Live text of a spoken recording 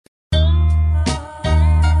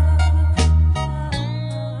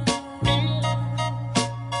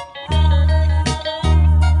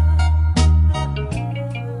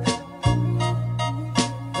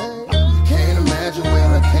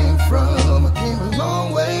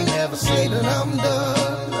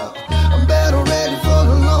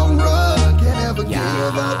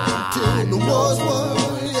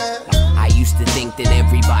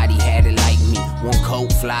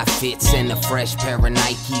fly fits and a fresh pair of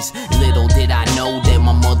Nikes. Little did I know that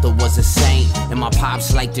my mother was a saint, and my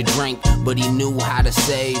pops liked to drink, but he knew how to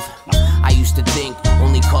save. I used to think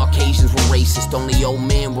only Caucasians were racist, only old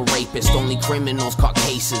men were rapists, only criminals caught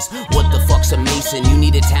cases. What the fuck's a Mason? You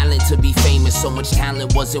needed talent to be famous. So much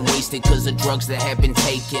talent wasn't wasted cause of drugs that had been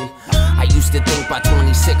taken. I used to think by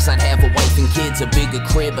 26 I'd have a wife and kids, a bigger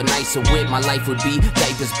crib, a nicer whip. My life would be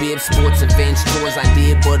diapers, bibs, sports events, chores I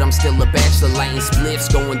did, but I'm still a bachelor, lighting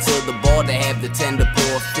spliffs, going to the bar to have the 10 to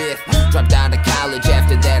pour a fifth. Dropped out of college,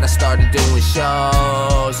 after that I started doing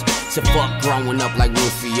shows. So fuck growing up like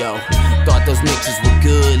Rufio. Thought those mixes were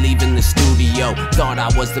good, leaving the studio. Thought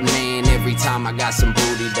I was the man every time I got some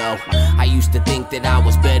booty though. I used to think that I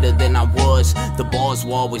was better than I was. The bars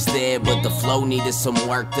were always there, but the flow needed some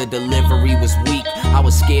work. The delivery was weak, I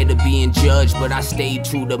was scared of being judged, but I stayed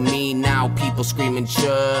true to me. Now people screaming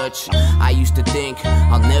church. I used to think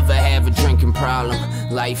I'll never have a drinking problem.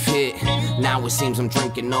 Life hit, now it seems I'm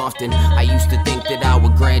drinking often. I used to think that I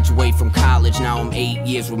would graduate from college. Now I'm 8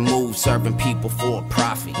 years removed, serving people for a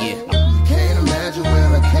profit, yeah. Can't imagine where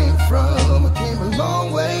I came from. I came a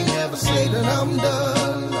long way, never say that I'm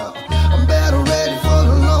done. No, I'm battle ready for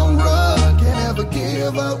the long run. Can't ever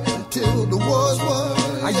give up until the war's won.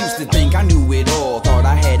 I used to think I knew it all, thought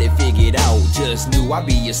I had it figured out. Just knew I'd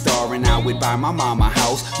be a star and I would buy my mama a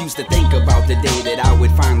house. Used to think about the day that I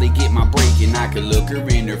would finally get my break, and I could look her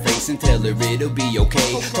in her face and tell her it'll be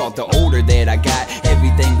okay. Thought the older that I got,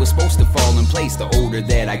 everything was supposed to fall in place. The older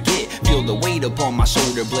that I get, feel the weight upon my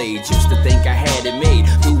shoulder blades. Used to think I had it made,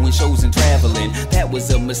 doing shows and traveling. That was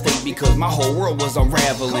a mistake because my whole world was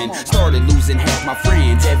unraveling. Started losing half my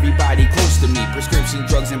friends, everybody close to me. Prescription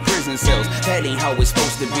drugs and prison cells, that ain't how it's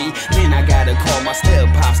supposed to be. Then I got a call, my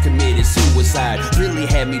step-pops committed suicide. Really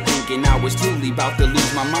had me thinking I was truly about to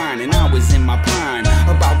lose my mind, and I was in my prime,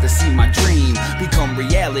 about to see my dream become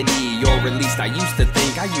reality. Or at least I used to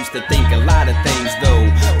think a lot of things though,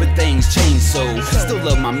 but things change, so still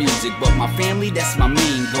love my music, but my family, that's my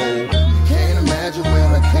main goal. Can't imagine where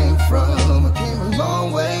I came from. I came a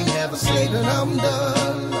long way, never say that I'm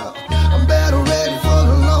done. No, I'm battle ready for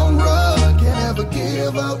the long run. Can't ever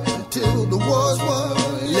give up until the war's won.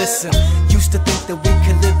 Listen, used to think that we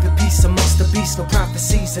could live in peace amongst the beasts, no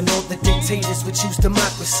prophecies, and all the dictators would choose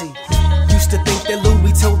democracy. Used to think that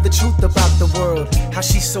Louis told the truth about the world, how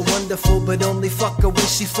she's so wonderful but only fuck her when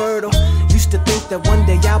she fertile. Used to think that one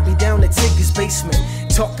day I'll be down at Tigger's basement,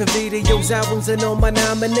 talking videos, albums, and all my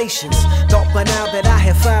nominations. Thought by now that I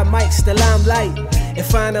had 5 mics, the limelight, and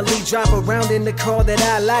finally drive around in the car that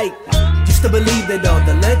I like. Used to believe that all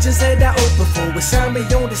the legends that I opened for would sign me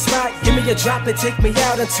on the spot, give me a drop and take me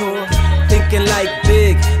out on tour. Thinking like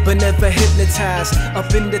big, but never hypnotized.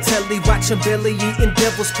 Up in the telly watching Billy eating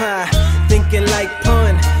devil's pie. Thinking like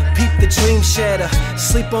pun, peep the dream shatter.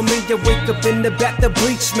 Sleep on me and wake up in the back, the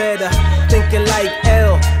bleach matter. Thinking like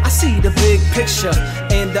L, I see the big picture,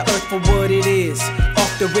 and the earth for what it is.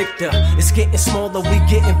 Off the Richter, it's getting smaller, we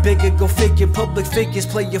getting bigger. Go figure, public figures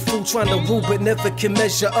play a fool trying to rule but never can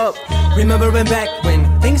measure up. Remembering back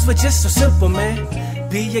when things were just so simple, man.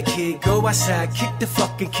 Be a kid, go outside, kick the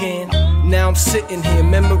fucking can. Now I'm sitting here,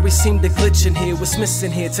 memories seem to glitch in here. What's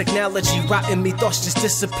missing here? Technology rotting me, thoughts just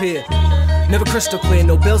disappear. Never crystal clear,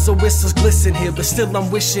 no bells or whistles glisten here, but still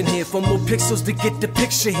I'm wishing here for more pixels to get the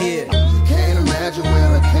picture here. Can't imagine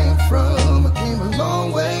where I came from. I came a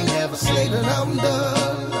long way, never say that I'm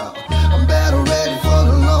done. No, I'm battle ready for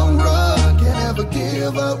the long run. Can't ever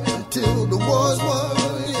give up